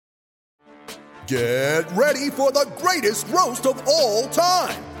Get ready for the greatest roast of all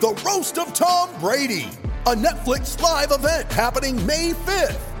time, the Roast of Tom Brady, a Netflix live event happening May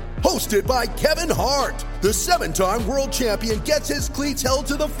 5th. Hosted by Kevin Hart, the 7-time world champion gets his cleats held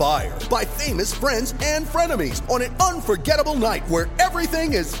to the fire by famous friends and frenemies on an unforgettable night where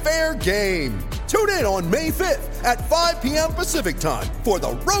everything is fair game. Tune in on May 5th at 5 p.m. Pacific time for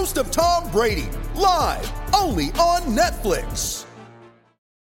the Roast of Tom Brady, live only on Netflix.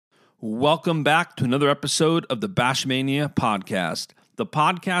 Welcome back to another episode of the Bashmania podcast, the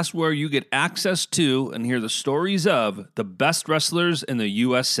podcast where you get access to and hear the stories of the best wrestlers in the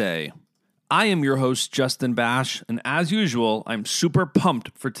USA. I am your host, Justin Bash, and as usual, I'm super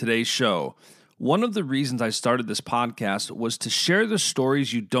pumped for today's show. One of the reasons I started this podcast was to share the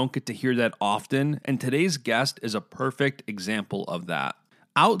stories you don't get to hear that often, and today's guest is a perfect example of that.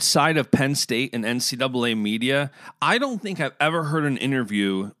 Outside of Penn State and NCAA media, I don't think I've ever heard an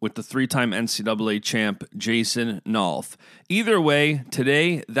interview with the 3-time NCAA champ, Jason Nolf. Either way,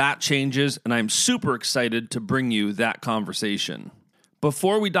 today that changes, and I'm super excited to bring you that conversation.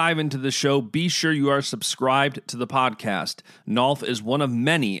 Before we dive into the show, be sure you are subscribed to the podcast. Nolf is one of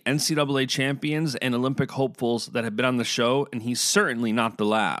many NCAA champions and Olympic hopefuls that have been on the show, and he's certainly not the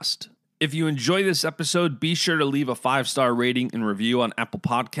last. If you enjoy this episode, be sure to leave a 5-star rating and review on Apple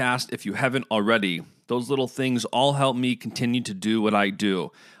Podcast if you haven't already. Those little things all help me continue to do what I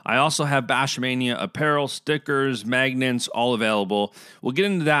do. I also have Bashmania apparel, stickers, magnets, all available. We'll get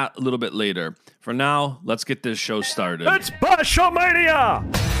into that a little bit later. For now, let's get this show started. It's Bashmania!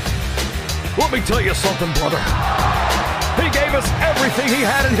 Let me tell you something, brother. He gave us everything he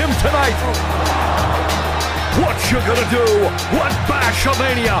had in him tonight. What you gonna do when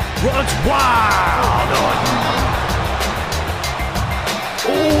Bashmania runs wild on you?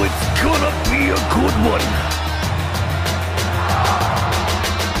 Oh, it's gonna be a good one.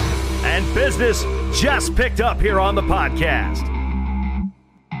 And business just picked up here on the podcast.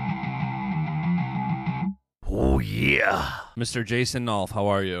 Oh, yeah. Mr. Jason Nolf, how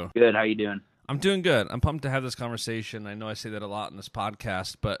are you? Good. How you doing? I'm doing good. I'm pumped to have this conversation. I know I say that a lot in this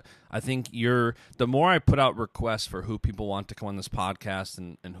podcast, but I think the more I put out requests for who people want to come on this podcast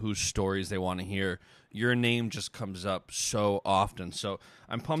and whose stories they want to hear, your name just comes up so often. So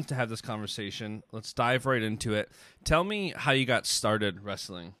I'm pumped to have this conversation. Let's dive right into it. Tell me how you got started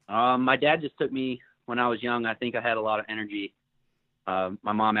wrestling. My dad just took me when I was young. I think I had a lot of energy.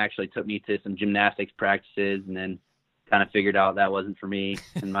 My mom actually took me to some gymnastics practices and then kind of figured out that wasn't for me.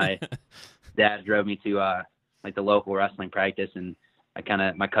 And my dad drove me to like the local wrestling practice, and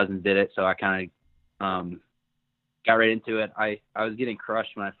my cousins did it, so I kind of got right into it. I was getting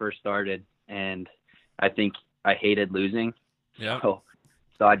crushed when I first started, and I think I hated losing. Yeah. So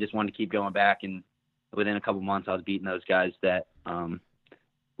I just wanted to keep going back, and within a couple months I was beating those guys that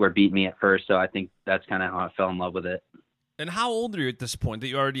were beating me at first. So I think that's kind of how I fell in love with it. And how old are you at this point that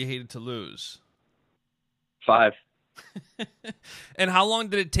you already hated to lose? 5. And how long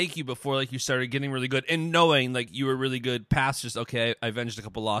did it take you before you started getting really good and knowing you were really good past just, okay, I avenged a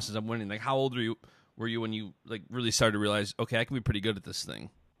couple losses, I'm winning? How old were you when you really started to realize, okay, I can be pretty good at this thing?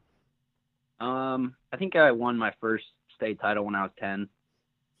 I think I won my first state title when I was 10.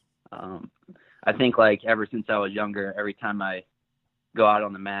 I think ever since I was younger, every time I go out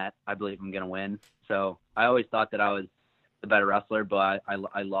on the mat, I believe I'm going to win. So I always thought that I was the better wrestler, but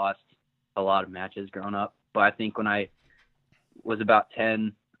I lost a lot of matches growing up. But I think when I was about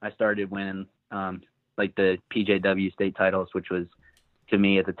 10, I started winning the PJW state titles, which was, to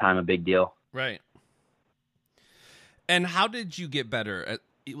me at the time, a big deal. Right. And how did you get better at,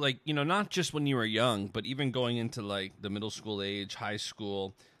 not just when you were young, but even going into the middle school age, high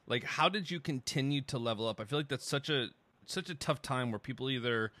school? How did you continue to level up? I feel like that's such a tough time where people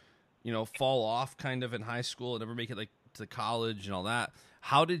either, fall off kind of in high school and never make it to college and all that.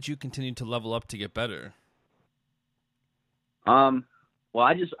 How did you continue to level up to get better? Well,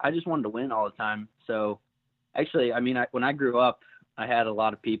 I just wanted to win all the time. So actually, when I grew up, I had a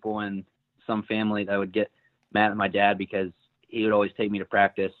lot of people in some family that would get mad at my dad because he would always take me to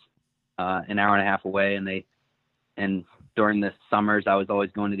practice, an hour and a half away. And during the summers, I was always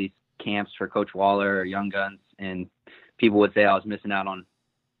going to these camps for Coach Waller or Young Guns, and people would say I was missing out on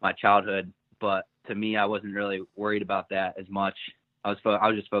my childhood. But to me, I wasn't really worried about that as much. I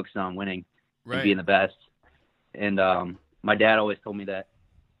was just focused on winning and being the best. And my dad always told me that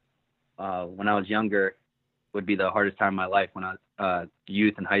when I was younger would be the hardest time of my life, when I was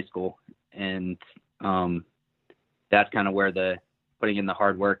youth and high school. And that's kind of where the putting in the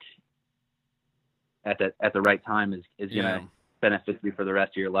hard work at the right time is going to benefit you for the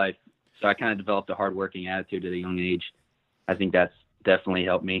rest of your life. So I kind of developed a hardworking attitude at a young age. I think that's definitely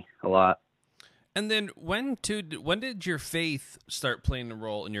helped me a lot. And then when did your faith start playing a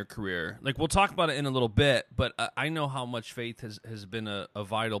role in your career? Like, we'll talk about it in a little bit, but I know how much faith has been a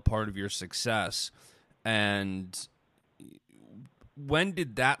vital part of your success. And when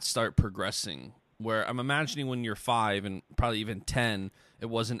did that start progressing? Where I'm imagining when you're 5 and probably even 10, it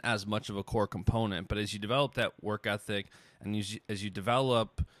wasn't as much of a core component. But as you develop that work ethic and as you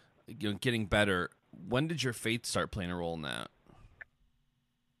develop, getting better, when did your faith start playing a role in that?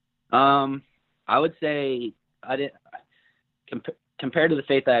 I would say I didn't compared to the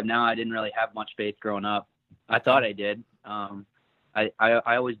faith I have now. I didn't really have much faith growing up. I thought I did. I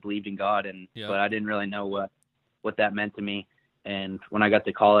always believed in God, but I didn't really know what that meant to me. And when I got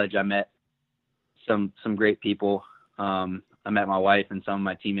to college, I met some great people. I met my wife and some of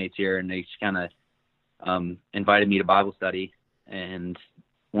my teammates here, and they just kind of invited me to Bible study. And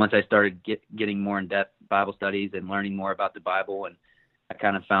once I started getting more in-depth Bible studies and learning more about the Bible, and I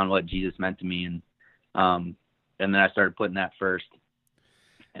kind of found what Jesus meant to me, and then I started putting that first.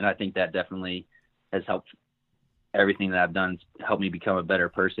 And I think that definitely has helped. Everything that I've done has helped me become a better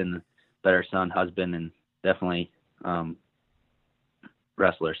person, better son, husband, and definitely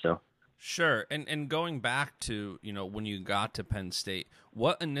wrestler. So sure. And going back to when you got to Penn State,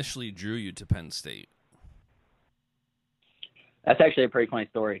 what initially drew you to Penn State? That's actually a pretty funny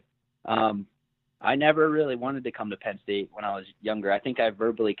story. I never really wanted to come to Penn State when I was younger. I think I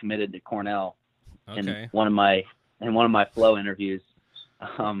verbally committed to Cornell in one of my flow interviews.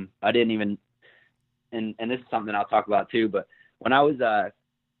 I didn't even, and this is something I'll talk about too, but when I was,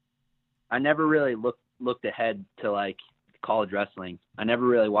 I never really looked ahead to like college wrestling. I never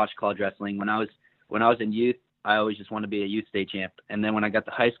really watched college wrestling. When I was in youth, I always just wanted to be a youth state champ. And then when I got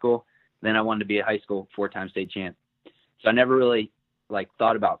to high school, then I wanted to be a high school 4-time state champ. So I never really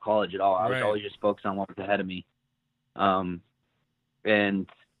thought about college at all. I was always just focused on what was ahead of me. And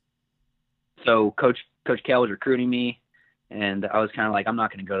so Coach Kale was recruiting me, and I was kind of like, I'm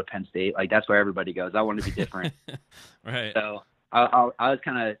not going to go to Penn State. Like, that's where everybody goes. I want to be different. Right. So I was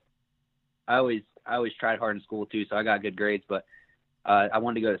kind of, I always tried hard in school too. So I got good grades, but I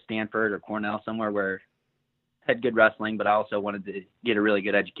wanted to go to Stanford or Cornell, somewhere where I had good wrestling, but I also wanted to get a really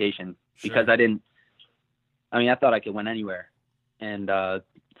good education because I thought I could win anywhere. And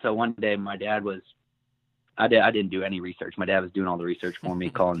so one day my dad was, I didn't do any research. My dad was doing all the research for me,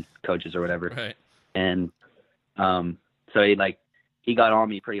 calling coaches or whatever. Right. And so he got on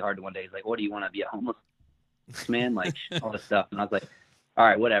me pretty hard one day. He's like, what do you want to be, a homeless man? Like all this stuff. And I was like, all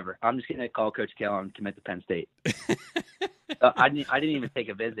right, whatever. I'm just going to call Coach Kale and commit to Penn State. I didn't even take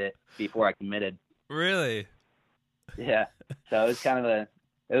a visit before I committed. Really? Yeah. So it was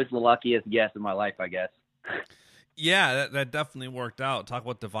it was the luckiest guess of my life, I guess. Yeah, that definitely worked out. Talk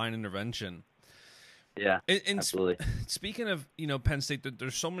about divine intervention. Yeah, and absolutely. Speaking of, Penn State,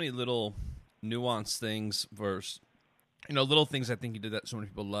 there's so many little nuanced things versus, little things I think you did that so many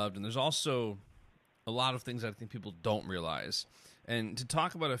people loved. And there's also a lot of things that I think people don't realize. And to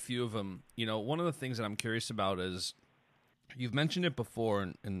talk about a few of them, one of the things that I'm curious about is you've mentioned it before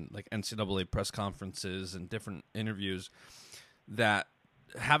in like NCAA press conferences and different interviews that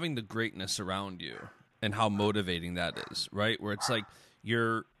having the greatness around you and how motivating that is, right? Where it's like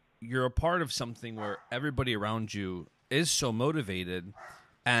you're a part of something where everybody around you is so motivated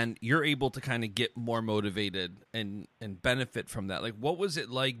and you're able to kind of get more motivated and benefit from that. Like, what was it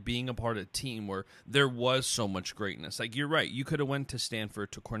like being a part of a team where there was so much greatness? Like, you're right. You could have went to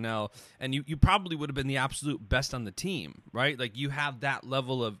Stanford, to Cornell, and you probably would have been the absolute best on the team, right? Like, you have that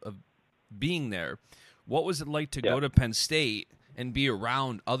level of being there. What was it like to go to Penn State and be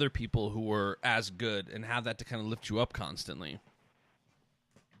around other people who were as good and have that to kind of lift you up constantly?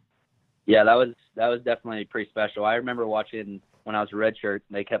 Yeah, that was definitely pretty special. I remember watching when I was a redshirt,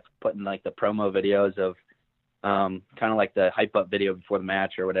 they kept putting like the promo videos of kind of like the hype up video before the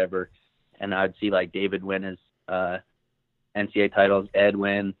match or whatever. And I'd see like David win his NCAA titles, Ed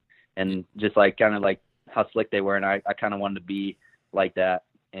win, and just like kind of like how slick they were. And I kind of wanted to be like that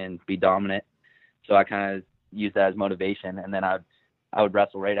and be dominant. So I kind of used that as motivation. And then I would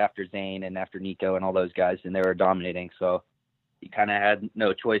wrestle right after Zane and after Nico and all those guys, and they were dominating. So you kind of had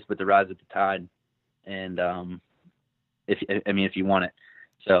no choice but to rise with the tide. And if you want it.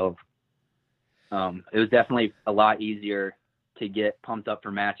 So it was definitely a lot easier to get pumped up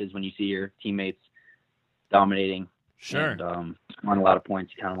for matches when you see your teammates dominating. Sure. And on a lot of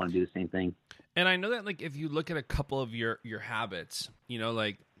points, you kind of want to do the same thing. And I know that, like, if you look at a couple of your habits,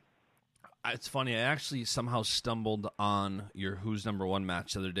 like, it's funny, I actually somehow stumbled on your Who's Number One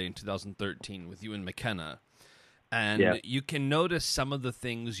match the other day in 2013 with you and McKenna. And you can notice some of the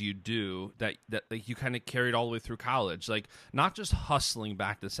things you do that like you kind of carried all the way through college, like not just hustling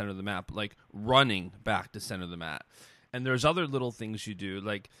back to the center of the mat, but like running back to center of the mat. And there's other little things you do,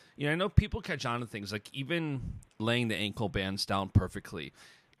 like, you know, I know people catch on to things, like even laying the ankle bands down perfectly.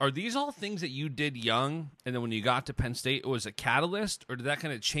 Are these all things that you did young, and then when you got to Penn State, it was a catalyst, or did that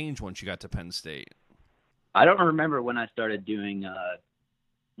kind of change once you got to Penn State? I don't remember when I started doing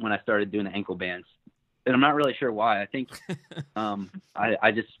the ankle bands. And I'm not really sure why. I think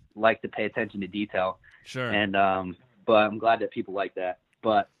I just like to pay attention to detail. Sure. And but I'm glad that people like that.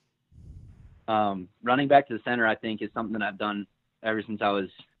 But running back to the center, I think, is something that I've done ever since I was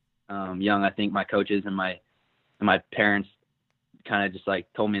young. I think my coaches and my parents kind of just like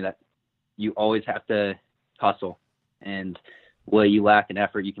told me that you always have to hustle, and what you lack in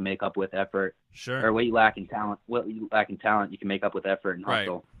effort, you can make up with effort. Sure. Or what you lack in talent, you can make up with effort and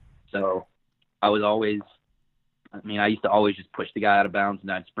hustle. Right. So I used to always just push the guy out of bounds,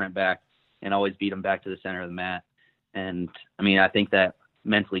 and I'd sprint back and always beat him back to the center of the mat. And I mean, I think that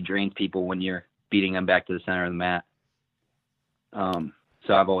mentally drains people when you're beating them back to the center of the mat.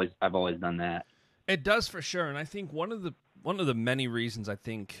 So I've always done that. It does, for sure. And I think one of the many reasons I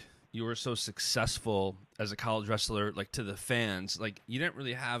think you were so successful as a college wrestler, like to the fans, like you didn't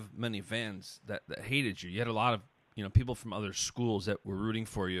really have many fans that hated you. You had a lot of, you know, people from other schools that were rooting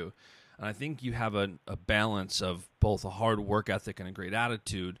for you. And I think you have a balance of both a hard work ethic and a great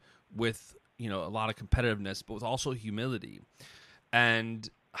attitude with, you know, a lot of competitiveness, but with also humility. And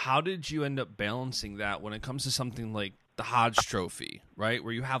how did you end up balancing that when it comes to something like the Hodge Trophy, right?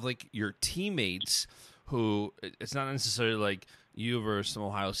 Where you have like your teammates who, it's not necessarily like you versus some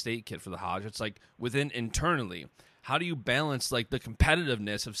Ohio State kid for the Hodge. It's like within internally. How do you balance like the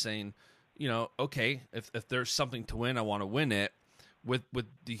competitiveness of saying, you know, okay, if there's something to win, I want to win it, with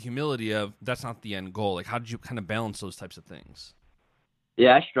the humility of that's not the end goal? Like, how did you kind of balance those types of things?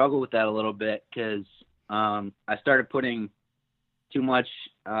 Yeah, I struggle with that a little bit because I started putting too much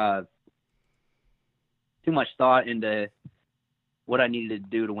thought into what I needed to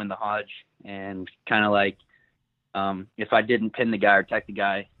do to win the Hodge, and kind of like if I didn't pin the guy or tech the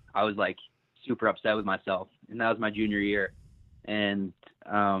guy, I was like super upset with myself. And that was my junior year, and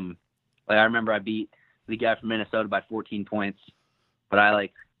like I remember I beat the guy from Minnesota by 14 points. But I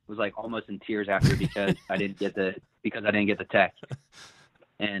was almost in tears after because I didn't get the tech,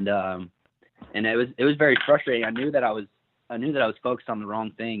 and it was very frustrating. I knew that I was focused on the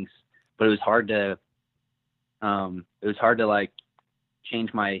wrong things, but it was hard to like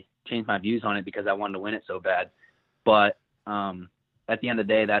change my views on it because I wanted to win it so bad. But at the end of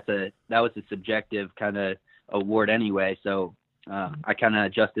the day, that was a subjective kind of award anyway. So I kind of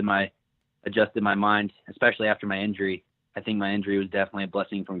adjusted my mind, especially after my injury. I think my injury was definitely a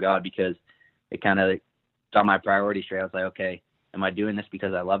blessing from God because it kind of got my priorities straight. I was like, okay, am I doing this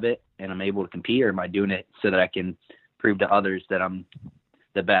because I love it and I'm able to compete, or am I doing it so that I can prove to others that I'm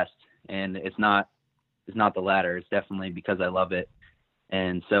the best? And it's not the latter. It's definitely because I love it.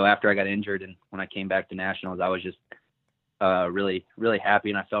 And so after I got injured and when I came back to nationals, I was just really, really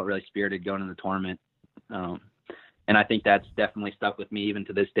happy, and I felt really spirited going to the tournament. And I think that's definitely stuck with me even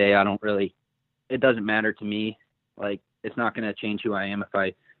to this day. It doesn't matter to me. Like, it's not going to change who I am if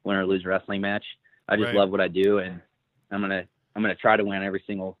I win or lose a wrestling match. I just love what I do, and I'm gonna try to win every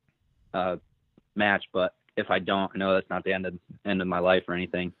single match. But if I don't, I know that's not the end of my life or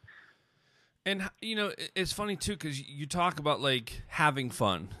anything. And you know, it's funny too because you talk about like having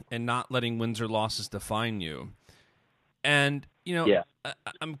fun and not letting wins or losses define you. And you know,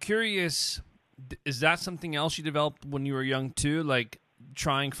 I'm curious, is that something else you developed when you were young too? Like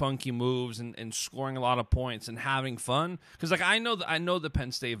trying funky moves and scoring a lot of points and having fun? Because like I know the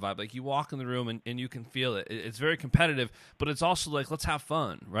Penn State vibe. Like you walk in the room and you can feel it. It's very competitive, but it's also like, let's have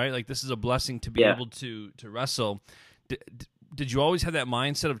fun, right? Like this is a blessing to be able to wrestle. Did you always have that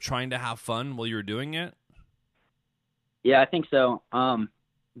mindset of trying to have fun while you were doing it? Yeah, I think so.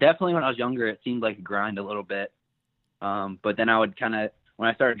 Definitely when I was younger, it seemed like a grind a little bit. But then I would when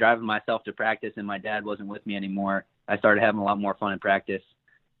I started driving myself to practice and my dad wasn't with me anymore, I started having a lot more fun in practice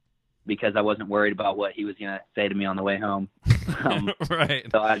because I wasn't worried about what he was going to say to me on the way home. Right.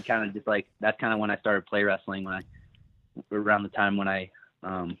 So I'd kind of just that's kind of when I started play wrestling, around the time when I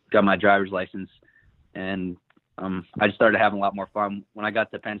got my driver's license. And I just started having a lot more fun. When I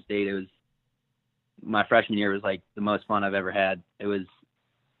got to Penn State, it was my freshman year was like the most fun I've ever had. It was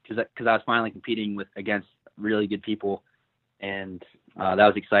because I was finally competing against really good people, and that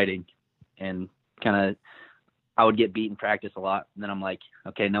was exciting. And kind of I would get beat in practice a lot, and then I'm like,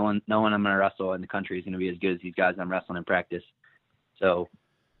 okay, no one I'm going to wrestle in the country is going to be as good as these guys I'm wrestling in practice. So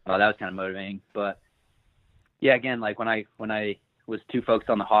that was kind of motivating. But yeah, again, like when I was too focused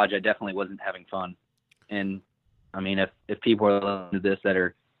on the Hodge, I definitely wasn't having fun. And I mean, if people are listening to this that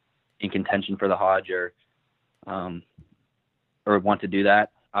are in contention for the Hodge or want to do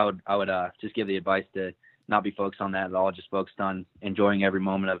that, I would just give the advice to not be focused on that at all. Just focused on enjoying every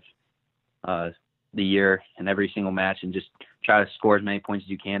moment of the year and every single match, and just try to score as many points as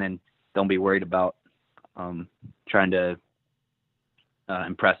you can, and don't be worried about trying to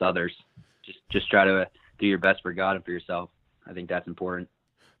impress others. Just try to do your best for God and for yourself. I think that's important.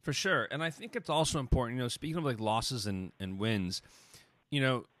 For sure. And I think it's also important, speaking of like losses and wins,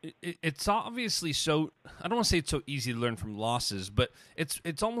 it's obviously so, I don't want to say it's so easy to learn from losses, but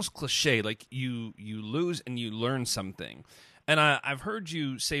it's almost cliche. Like you lose and you learn something. And I've heard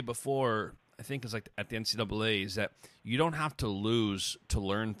you say before, I think it's like at the NCAA, is that you don't have to lose to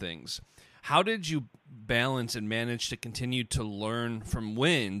learn things. How did you balance and manage to continue to learn from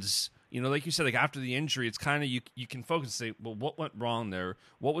wins? Like you said, like after the injury, it's kind of you can focus and say, well, what went wrong there?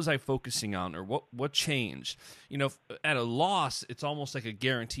 What was I focusing on, or what changed? At a loss, it's almost like a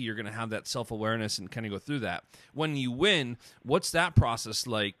guarantee you're going to have that self-awareness and kind of go through that. When you win, what's that process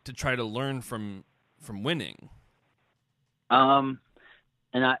like to try to learn from winning? And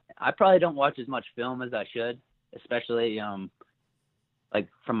I probably don't watch as much film as I should, especially like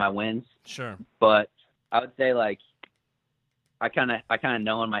from my wins. Sure. But I would say like I kind of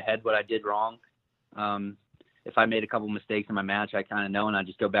know in my head what I did wrong. If I made a couple mistakes in my match, I kind of know, and I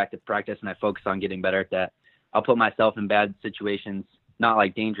just go back to practice and I focus on getting better at that. I'll put myself in bad situations, not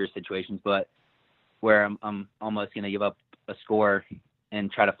like dangerous situations, but where I'm almost going to give up a score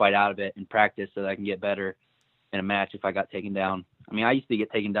and try to fight out of it in practice so that I can get better in a match if I got taken down. I mean, I used to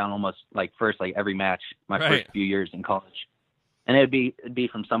get taken down almost like every match my right. first few years in college. And it'd be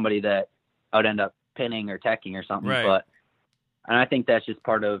from somebody that I would end up pinning or teching or something. Right. And I think that's just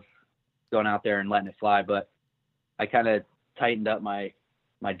part of going out there and letting it fly. But I kind of tightened up my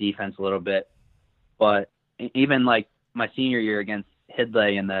defense a little bit. But even like my senior year against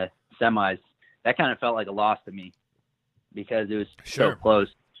Hidlay in the semis, that kind of felt like a loss to me because it was Sure. so close.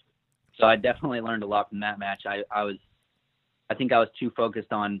 So I definitely learned a lot from that match. I think I was too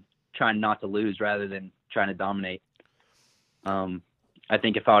focused on trying not to lose rather than trying to dominate. I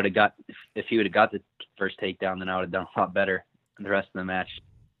think if he would have got the first takedown, then I would have done a lot better in the rest of the match.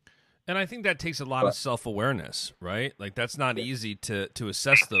 And I think that takes a lot of self-awareness, right? Like that's not easy to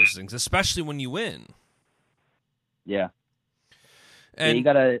assess those things, especially when you win. Yeah. And you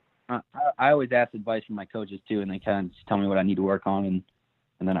gotta. I always ask advice from my coaches too, and they kind of just tell me what I need to work on, and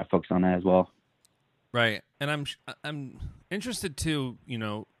then I focus on that as well. Right. And I'm interested too,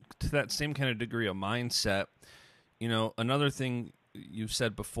 to that same kind of degree of mindset. Another thing you've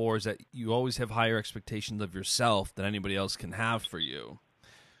said before is that you always have higher expectations of yourself than anybody else can have for you.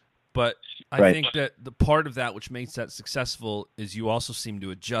 But I Right. think that the part of that which makes that successful is you also seem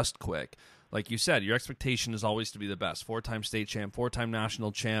to adjust quick. Like you said, your expectation is always to be the best. 4-time state champ, 4-time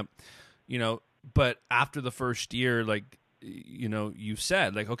national champ, but after the first year, like, you've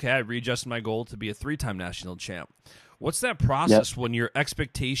said, like, okay, I readjusted my goal to be a 3-time national champ. What's that process when your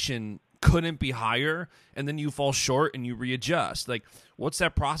expectation couldn't be higher and then you fall short and you readjust? Like, what's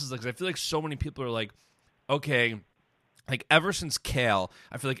that process like? 'Cause I feel like so many people are like, okay, like ever since Cal,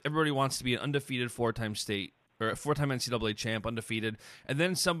 I feel like everybody wants to be an undefeated 4-time state or a 4-time NCAA champ, undefeated, and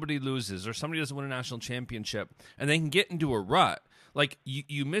then somebody loses or somebody doesn't win a national championship and they can get into a rut. Like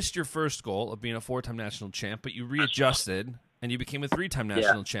you missed your first goal of being a 4-time national champ, but you readjusted and you became a 3-time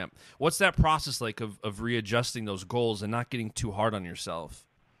national champ. What's that process like of readjusting those goals and not getting too hard on yourself?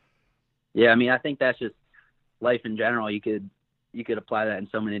 Yeah, I mean, I think that's just life in general. You could apply that in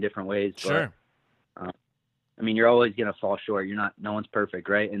so many different ways. Sure. But, I mean, you're always going to fall short. No one's perfect,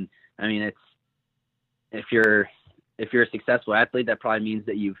 right? And I mean, if you're a successful athlete, that probably means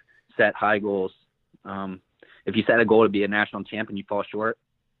that you've set high goals. If you set a goal to be a national champ and you fall short,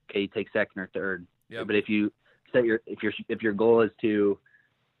 okay, you take second or third. Yep. But if your goal is to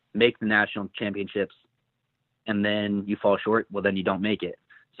make the national championships and then you fall short, well, then you don't make it.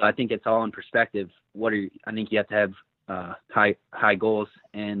 So I think it's all in perspective. I think you have to have high goals.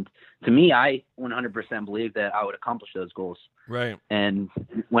 And to me, I 100% believe that I would accomplish those goals. Right. And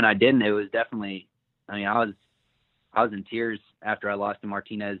when I didn't, it was definitely, I mean, I was in tears after I lost to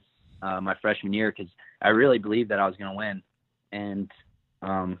Martinez my freshman year because I really believed that I was going to win. And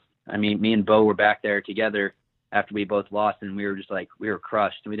I mean, me and Bo were back there together after we both lost, and we were just like, we were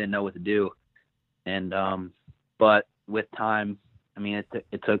crushed. We didn't know what to do. And but with time, I mean,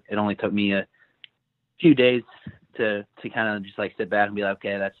 it only took me a few days to kind of just like sit back and be like,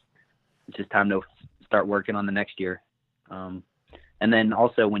 okay, it's just time to start working on the next year. And then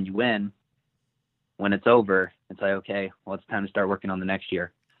also when you win, when it's over, it's like, okay, well, it's time to start working on the next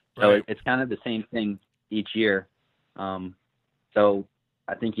year. So Right. it's kind of the same thing each year. So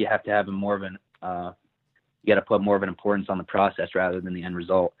I think you have to have more of an, you got to put more of an importance on the process rather than the end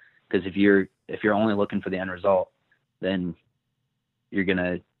result. Because if you're only looking for the end result, then you're going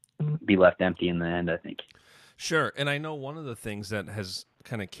to be left empty in the end, I think. Sure. And I know one of the things that has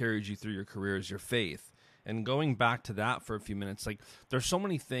kind of carried you through your career is your faith. And going back to that for a few minutes, like there's so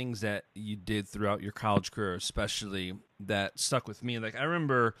many things that you did throughout your college career, especially that stuck with me. Like I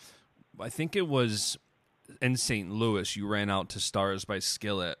remember, I think it was in St. Louis, you ran out to Stars by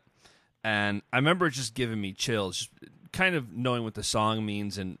Skillet. And I remember it just giving me chills, just kind of knowing what the song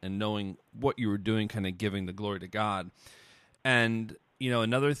means and knowing what you were doing, kind of giving the glory to God. And, you know,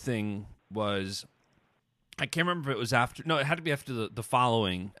 another thing was, I can't remember if it was after, no, it had to be after the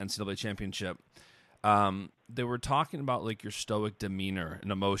following NCAA championship. They were talking about like your stoic demeanor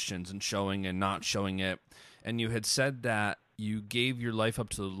and emotions and showing and not showing it. And you had said that you gave your life up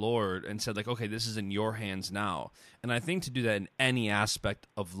to the Lord and said like, okay, this is in your hands now. And I think to do that in any aspect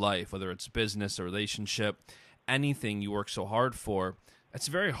of life, whether it's business or relationship, anything you work so hard for, it's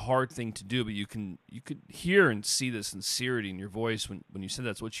a very hard thing to do, but you could hear and see the sincerity in your voice when you said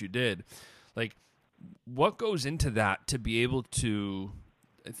that's what you did. Like, what goes into that to be able to,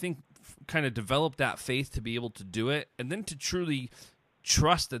 I think, kind of develop that faith to be able to do it, and then to truly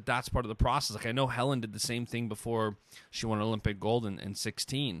trust that that's part of the process. Like I know Helen did the same thing before she won Olympic gold in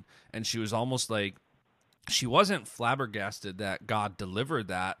 16, and she was almost like, she wasn't flabbergasted that God delivered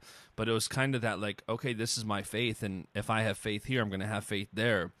that, but it was kind of that like, okay, this is my faith, and if I have faith here, I'm going to have faith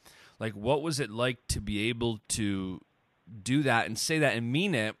there. Like, what was it like to be able to do that and say that and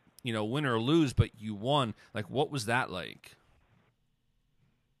mean it, you know, win or lose, but you won? Like, what was that like?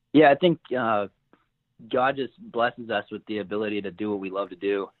 Yeah, I think God just blesses us with the ability to do what we love to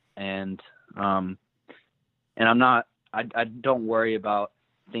do, and I'm not. I don't worry about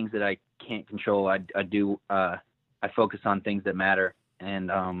things that I can't control. I focus on things that matter, and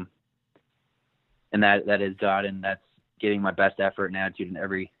that is God, and that's giving my best effort and attitude in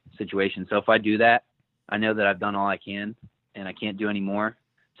every situation. So if I do that, I know that I've done all I can, and I can't do any more.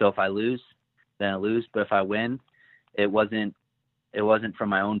 So if I lose, then I lose. But if I win, it wasn't from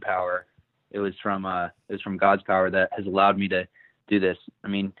my own power. It was from God's power that has allowed me to do this. I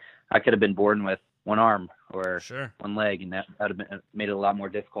mean, I could have been born with one arm or Sure. one leg, and that would have made it a lot more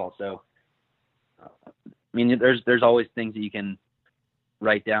difficult. So, I mean, there's always things that you can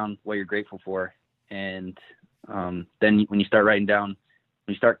write down what you're grateful for, and then when you start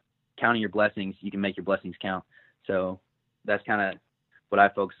counting your blessings, you can make your blessings count. So that's kind of what I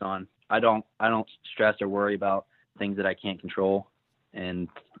focus on. I don't stress or worry about things that I can't control, and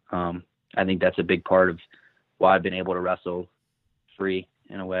I think that's a big part of why I've been able to wrestle free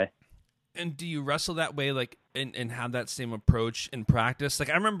in a way. And do you wrestle that way, like, and have that same approach in practice? Like,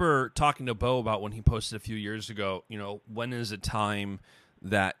 I remember talking to Bo about when he posted a few years ago, you know, when is a time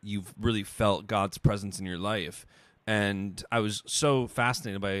that you've really felt God's presence in your life? And I was so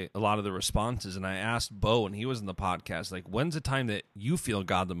fascinated by a lot of the responses. And I asked Bo, and he was in the podcast, like, when's the time that you feel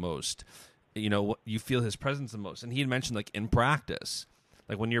God the most? You know, you feel his presence the most? And he had mentioned, like, in practice.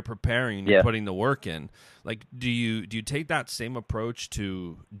 Like when you're preparing and you're putting the work in, like, do you take that same approach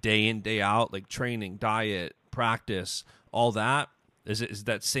to day in, day out, like training, diet, practice, all that? Is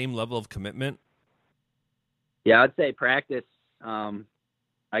that same level of commitment? Yeah, I'd say practice. I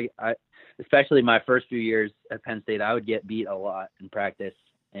especially my first few years at Penn State, I would get beat a lot in practice,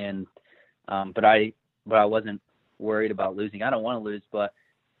 and but I wasn't worried about losing. I don't want to lose, but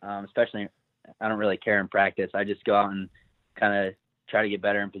especially I don't really care in practice. I just go out and kind of try to get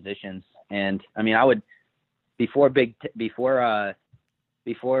better in positions. And I mean, I would before I think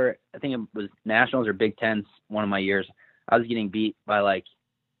it was nationals or Big Tens one of my years, I was getting beat by like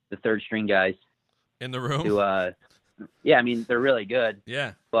the third string guys in the room. Yeah, I mean, they're really good.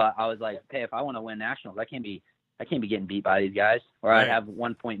 Yeah. But I was like, hey, if I want to win nationals, I can't be getting beat by these guys, or Right. I'd have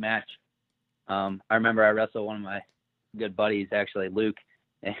 1 point match. I remember I wrestled one of my good buddies, actually, Luke,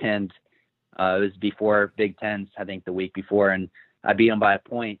 and it was before Big Tens, I think the week before, and I beat him by a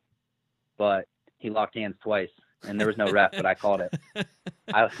point, but he locked hands twice, and there was no ref, but I called it.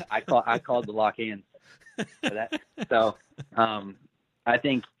 I called the lock hands for that. So I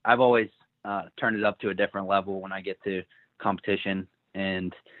think I've always turned it up to a different level when I get to competition,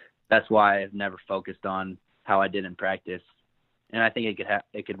 and that's why I've never focused on how I did in practice. And I think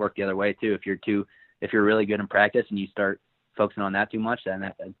it could work the other way too. If you're really good in practice and you start focusing on that too much,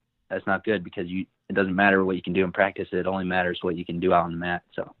 then that's not good, because it doesn't matter what you can do in practice. It only matters what you can do out on the mat.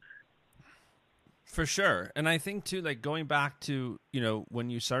 For sure. And I think too, like going back to, when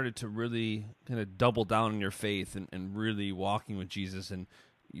you started to really kind of double down on your faith and really walking with Jesus, and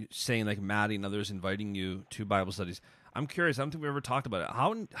you saying like Maddie and others inviting you to Bible studies. I'm curious, I don't think we ever talked about it.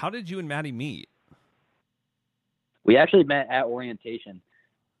 How did you and Maddie meet? We actually met at orientation.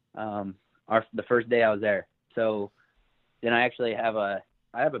 The first day I was there. So then I actually have a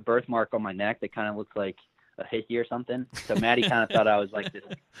birthmark on my neck that kind of looks like a hickey or something. So Maddie kind of thought I was like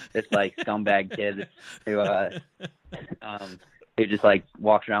this like scumbag kid who just like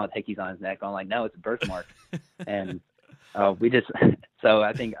walks around with hickeys on his neck. I'm like, no, it's a birthmark. And so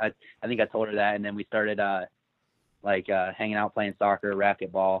I think I told her that, and then we started hanging out, playing soccer,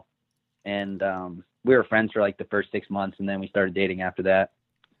 racquetball, and we were friends for like the first 6 months, and then we started dating after that.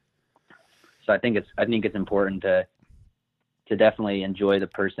 So I think it's important to definitely enjoy the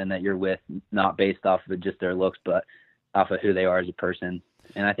person that you're with, not based off of just their looks, but off of who they are as a person.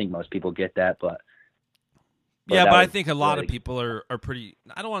 And I think most people get that, but I think a lot of people are pretty,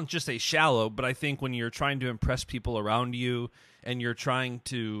 I don't want to just say shallow, but I think when you're trying to impress people around you and you're trying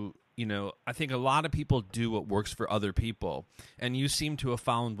to, I think a lot of people do what works for other people, and you seem to have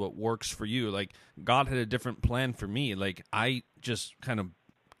found what works for you. Like God had a different plan for me. Like I just kind of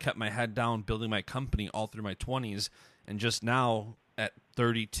kept my head down building my company all through my 20s, and just now at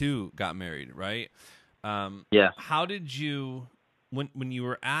 32 got married, right? Yeah. How did you, when you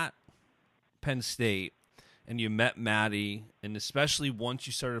were at Penn State and you met Maddie, and especially once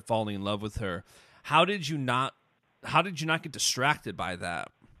you started falling in love with her, how did you not get distracted by that?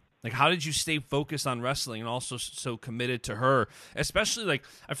 Like, how did you stay focused on wrestling and also so committed to her? Especially, like,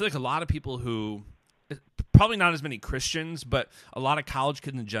 I feel like a lot of people who, probably not as many Christians, but a lot of college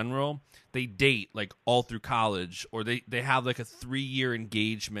kids in general, they date like all through college, or they have like a 3-year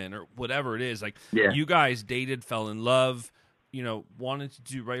engagement or whatever it is. Like, You guys dated, fell in love, wanted to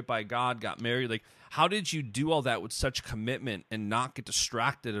do right by God, got married. Like, how did you do all that with such commitment and not get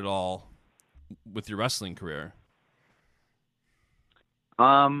distracted at all with your wrestling career?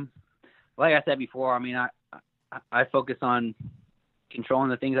 Like I said before, I mean, I focus on controlling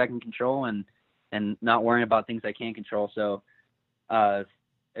the things I can control and not worrying about things I can't control. So,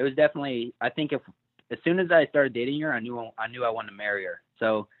 it was definitely, I think as soon as I started dating her, I knew I wanted to marry her.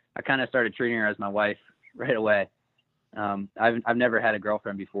 So I kind of started treating her as my wife right away. I've never had a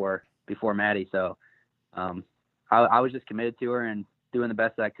girlfriend before Maddie. So, I was just committed to her and doing the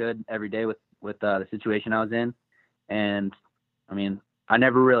best I could every day with the situation I was in. And I mean, I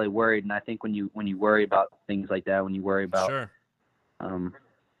never really worried. And I think when you worry about things like that, when you worry about, sure.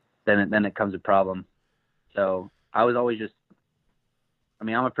 Then it comes a problem. So I was always I'm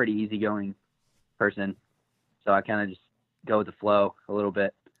a pretty easygoing person. So I kind of just go with the flow a little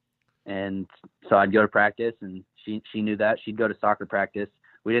bit. And so I'd go to practice, and she knew that. She'd go to soccer practice.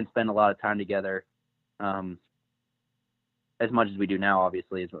 We didn't spend a lot of time together, as much as we do now,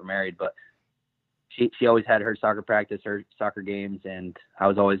 obviously, as we're married, but she always had her soccer practice, her soccer games, and I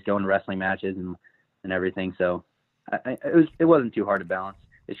was always going to wrestling matches and everything. So it wasn't too hard to balance.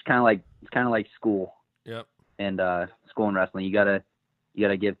 It's kind of like school. Yep. And school and wrestling, you gotta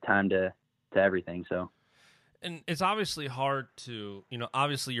give time to everything. So. And it's obviously hard to,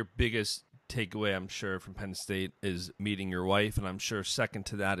 obviously your biggest takeaway, I'm sure, from Penn State is meeting your wife, and I'm sure second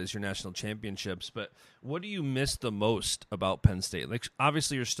to that is your national championships. But what do you miss the most about Penn State? Like,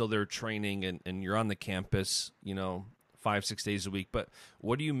 obviously you're still there training and you're on the campus, 5-6 days a week, but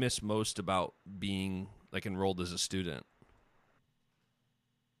what do you miss most about being like enrolled as a student?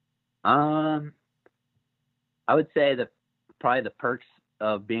 I would say probably the perks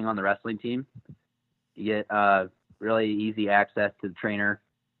of being on the wrestling team. You get really easy access to the trainer.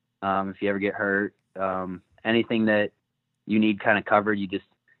 If you ever get hurt, anything that you need kind of covered, you just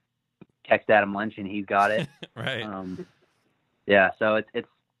text Adam Lynch and he's got it. Right. So it's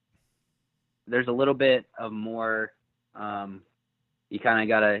there's a little bit of more. You kind of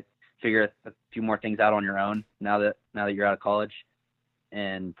got to figure a few more things out on your own now that you're out of college.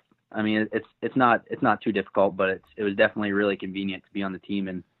 And I mean, it's not too difficult, but it was definitely really convenient to be on the team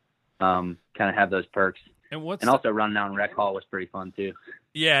and kind of have those perks. And also running out in rec hall was pretty fun too.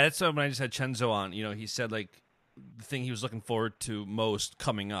 Yeah, that's when I just had Chenzo on. He said like the thing he was looking forward to most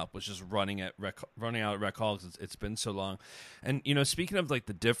coming up was just running out at rec hall because it's been so long. And speaking of like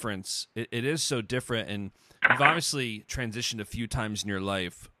the difference, it is so different. And you've obviously transitioned a few times in your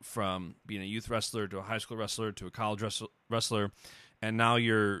life from being a youth wrestler to a high school wrestler to a college wrestler, and now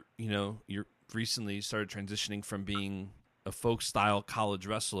you're recently started transitioning from being a folk style college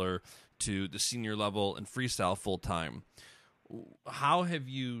wrestler to the senior level and freestyle full time. How have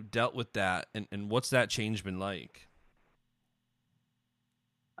you dealt with that, and what's that change been like?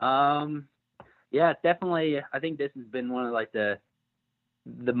 Yeah, definitely. I think this has been one of like the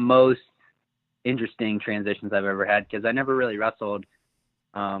most interesting transitions I've ever had, because I never really wrestled.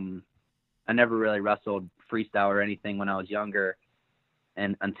 I never really wrestled freestyle or anything when I was younger,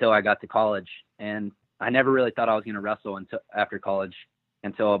 and until I got to college, and I never really thought I was going to wrestle until after college,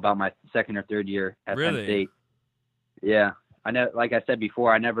 until about my second or third year at Penn State. Yeah, I know. Like I said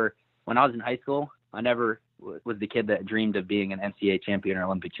before, when I was in high school, I never was the kid that dreamed of being an NCAA champion or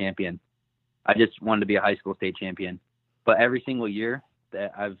Olympic champion. I just wanted to be a high school state champion. But every single year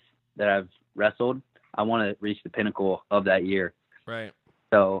that I've wrestled, I want to reach the pinnacle of that year. Right.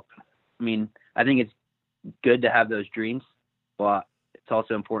 So, I mean, I think it's good to have those dreams, but it's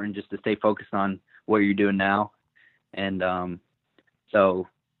also important just to stay focused on what you're doing now. And so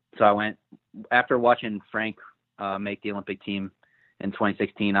I went, after watching Frank make the Olympic team in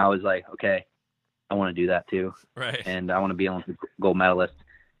 2016, I was like, okay, I want to do that too. Right. And I want to be an Olympic gold medalist.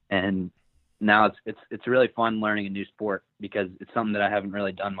 And now it's really fun learning a new sport, because it's something that I haven't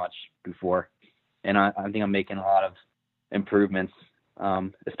really done much before. And I think I'm making a lot of improvements,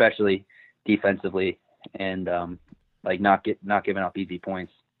 especially defensively, and like not giving up easy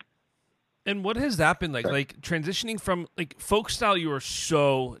points. And what has that been like? Like transitioning from like folk style, you are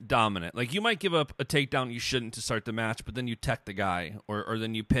so dominant. Like you might give up a takedown you shouldn't to start the match, but then you tech the guy or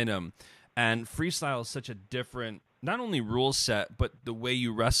then you pin him. And freestyle is such a different, not only rule set, but the way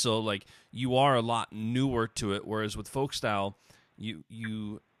you wrestle. Like you are a lot newer to it. Whereas with folk style,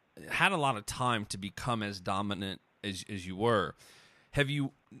 you had a lot of time to become as dominant as you were. Have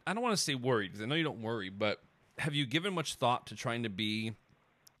you? I don't want to say worried, because I know you don't worry, but have you given much thought to trying to be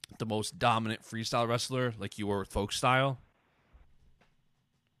the most dominant freestyle wrestler like you were with folk style?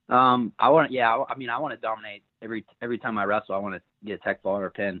 I want to dominate every time I wrestle. I want to get a tech fall or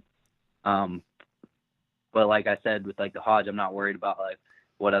a pin. But like I said, with like the Hodge, I'm not worried about like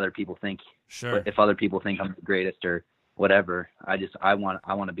what other people think. Sure. If other people think I'm the greatest or whatever, I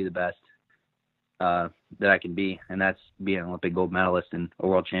want to be the best that I can be, and that's being an Olympic gold medalist and a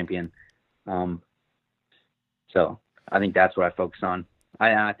world champion. So I think that's what I focus on.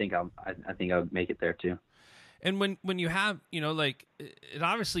 I think I'll make it there too. And when you have, like, it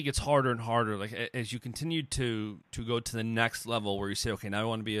obviously gets harder and harder, like, as you continue to go to the next level where you say, okay, now I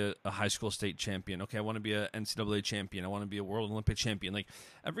want to be a high school state champion. Okay, I want to be a NCAA champion. I want to be a world Olympic champion. Like,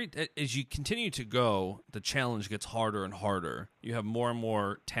 as you continue to go, the challenge gets harder and harder. You have more and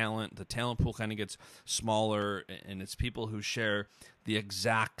more talent. The talent pool kind of gets smaller, and it's people who share the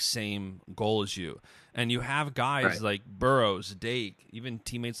exact same goal as you. And you have guys like Burroughs, Dake, even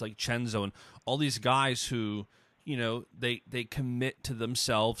teammates like Chenzo, and all these guys who, they commit to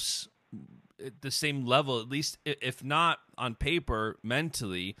themselves at the same level, at least if not on paper,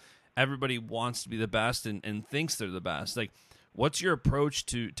 mentally. Everybody wants to be the best and thinks they're the best. Like, what's your approach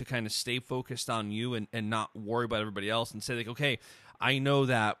to kind of stay focused on you and not worry about everybody else, and say, like, okay, I know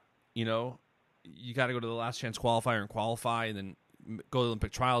that, you got to go to the last chance qualifier and qualify, and then go to the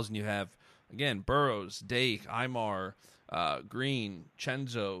Olympic trials, and you have, again, Burroughs, Dake, Aymar, Green,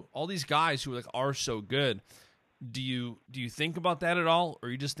 Chenzo, all these guys who are so good. Do you think about that at all, or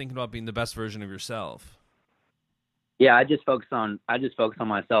are you just thinking about being the best version of yourself? Yeah, I just focus on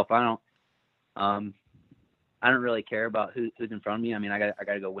myself. I don't really care about who's in front of me. I mean, I got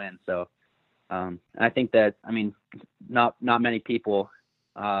to go win. So, I think that, not many people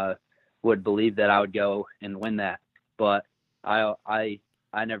would believe that I would go and win that, but I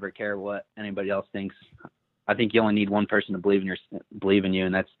never care what anybody else thinks. I think you only need one person to believe in you,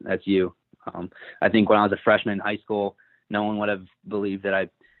 and that's you. I think when I was a freshman in high school, no one would have believed that I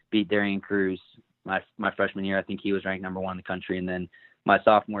beat Darian Cruz my freshman year. I think he was ranked number 1 in the country, and then my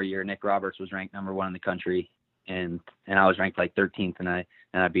sophomore year, Nick Roberts was ranked number 1 in the country, and I was ranked like 13th, and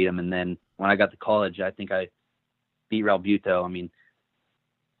I beat him. And then when I got to college, I think I beat Raul Buto.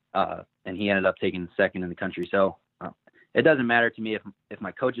 And he ended up taking second in the country. So it doesn't matter to me if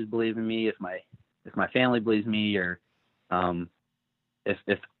my coaches believe in me, if my family believes in me, or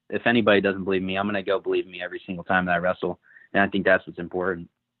if anybody doesn't believe in me, I'm going to go believe in me every single time that I wrestle. And I think that's what's important.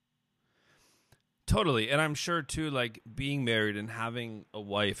 Totally. And I'm sure too, like, being married and having a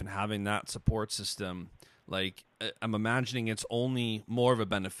wife and having that support system, like, I'm imagining it's only more of a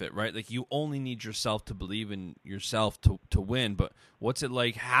benefit, right? Like, you only need yourself to believe in yourself to win. But what's it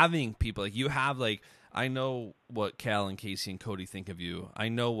like having people like you have? Like, I know what Cal and Casey and Cody think of you. I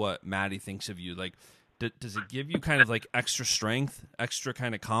know what Maddie thinks of you. Like, does it give you kind of like extra strength, extra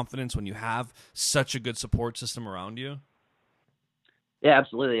kind of confidence when you have such a good support system around you? Yeah,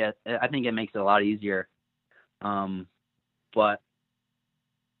 absolutely. I think it makes it a lot easier. But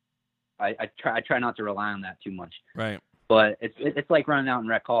I try not to rely on that too much. Right. But it's like running out in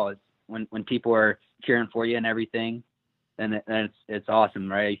rec hall. when people are cheering for you and everything, then it's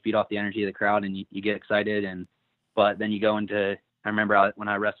awesome, right? You feed off the energy of the crowd and you get excited. But then you go into, I remember when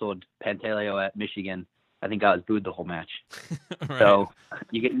I wrestled Pantaleo at Michigan, I think I was booed the whole match. Right. So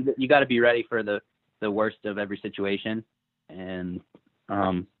you got to be ready for the worst of every situation. And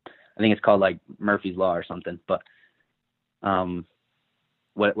I think it's called like Murphy's Law or something, but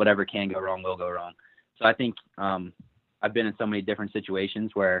whatever can go wrong will go wrong. So I think I've been in so many different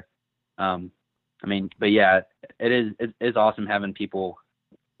situations where, but yeah, it is awesome having people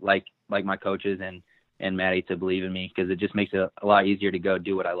like my coaches and Maddie to believe in me, because it just makes it a lot easier to go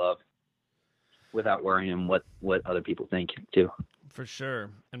do what I love without worrying what other people think too. For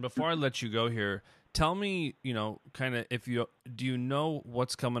sure. And before I let you go here, tell me, kind of do you know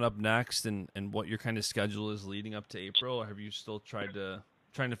what's coming up next and what your kind of schedule is leading up to April, or have you still trying to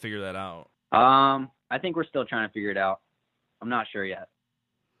figure that out? I think we're still trying to figure it out. I'm not sure yet.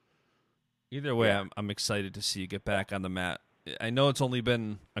 Either way, yeah. I'm excited to see you get back on the mat. I know it's only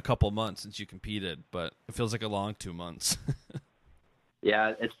been a couple months since you competed, but it feels like a long 2 months.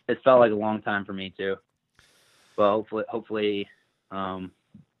 Yeah, it felt like a long time for me too. But hopefully, I'm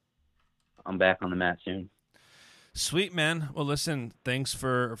back on the mat soon. Sweet, man. Well, listen, thanks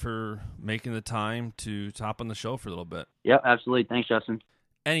for making the time to hop on the show for a little bit. Yep, absolutely. Thanks, Justin.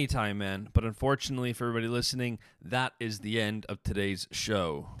 Anytime, man. But unfortunately for everybody listening, that is the end of today's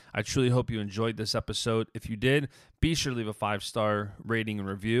show. I truly hope you enjoyed this episode. If you did, be sure to leave a 5-star rating and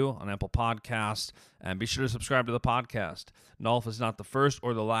review on Apple Podcasts, and be sure to subscribe to the podcast. Nolf is not the first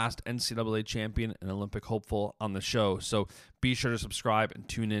or the last NCAA champion and Olympic hopeful on the show, so be sure to subscribe and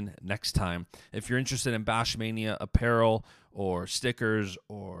tune in next time. If you're interested in Bashmania apparel or stickers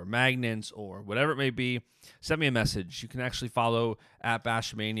or magnets or whatever it may be, send me a message. You can actually follow at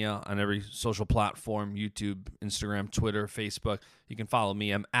Bashmania on every social platform, YouTube, Instagram, Twitter, Facebook. You can follow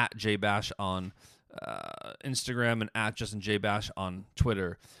me. I'm at JBash on Instagram and at JustinJBash on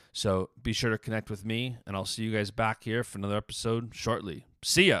Twitter. So be sure to connect with me, and I'll see you guys back here for another episode shortly.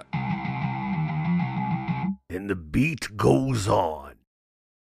 See ya. And the beat goes on.